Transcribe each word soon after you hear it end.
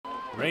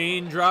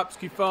Raindrops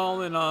keep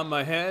falling on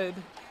my head.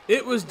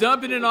 It was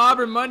dumping in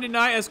Auburn Monday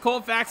night as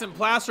Colfax and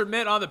Placer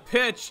met on the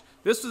pitch.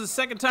 This was the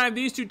second time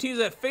these two teams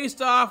had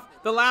faced off,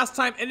 the last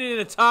time ending in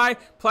a tie.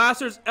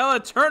 Placer's Ella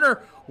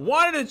Turner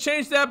wanted to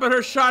change that, but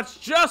her shot's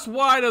just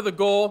wide of the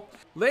goal.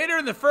 Later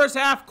in the first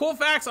half,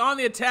 Colfax on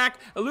the attack.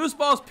 A loose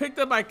ball is picked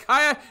up by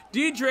KAIA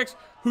DIEDERICHS,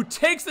 who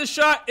takes the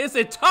shot. It's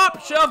a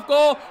top shelf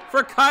goal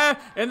for KAIA,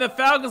 and the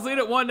Falcons lead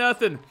at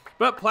 1-0.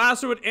 But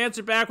Placer would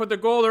answer back with a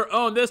goal of their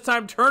own. This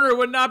time, Turner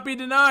would not be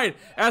denied,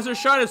 as her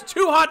shot is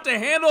too hot to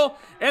handle,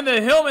 and the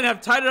HILLMEN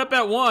have tied it up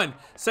at 1.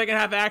 Second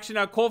half action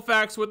now,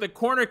 Colfax with a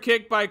corner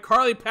kick by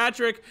Carly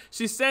Patrick.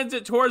 She sends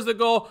it towards the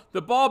goal.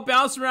 The ball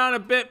bounced around a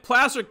bit.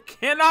 Placer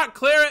cannot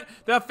clear it.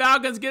 The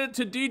Falcons get it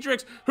to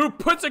DIEDERICHS, who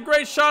puts a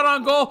great shot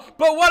on goal.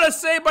 But what a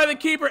save by the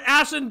keeper,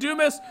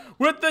 ASHLYN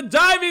with the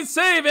diving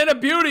save and a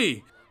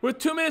beauty. With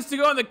 2 minutes to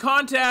go in the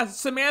contest,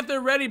 Samantha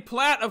Reddy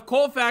Platt of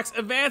Colfax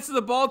advances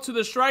the ball to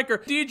the striker,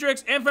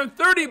 DIEDERICHS, and from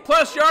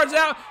 30+ yards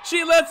out,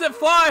 she lets it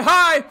fly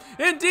high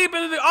and deep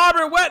into the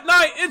Auburn wet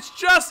night. It's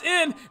just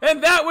in,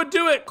 and that would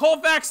do it.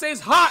 Colfax stays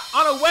hot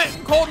on a wet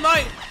and cold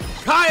night.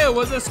 KAIA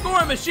was a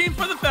scoring machine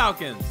for the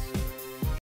Falcons.